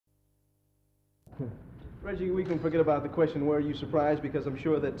Reggie, we can forget about the question, were you surprised? Because I'm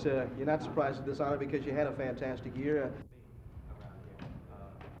sure that you're not surprised at this honor because you had a fantastic year.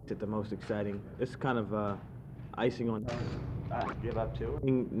 It's the most exciting. It's kind of icing on. Give up to.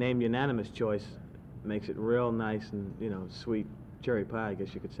 Being named unanimous choice makes it real nice and, you know, sweet cherry pie, I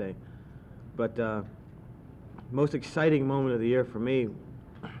guess you could say. But most exciting moment of the year for me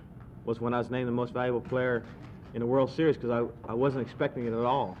was when I was named the most valuable player in the World Series, because I wasn't expecting it at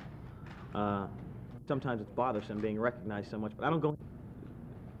all. Sometimes it's bothersome being recognized so much, but I don't go.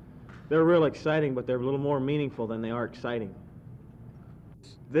 They're real exciting, but they're a little more meaningful than they are exciting.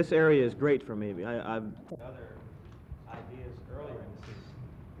 This area is great for me. I've other ideas earlier in the season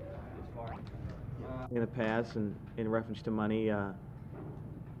as far in the past and in reference to money.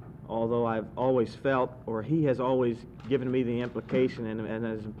 Although I've always felt, or he has always given me the implication and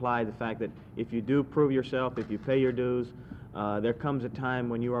has implied the fact that if you do prove yourself, if you pay your dues, there comes a time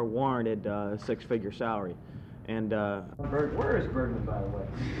when you are warranted a six-figure salary. And Where is Bergman, by the way?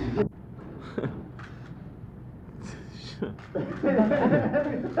 You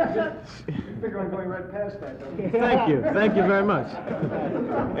figure I'm going right past that, don't you? Thank you very much.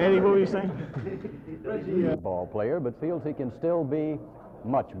 Eddie, what were you saying? Ball player, but feels he can still be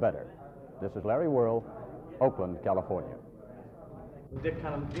much better. This is Larry Worrell, Oakland, California. Dick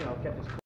kind of, you know, kept his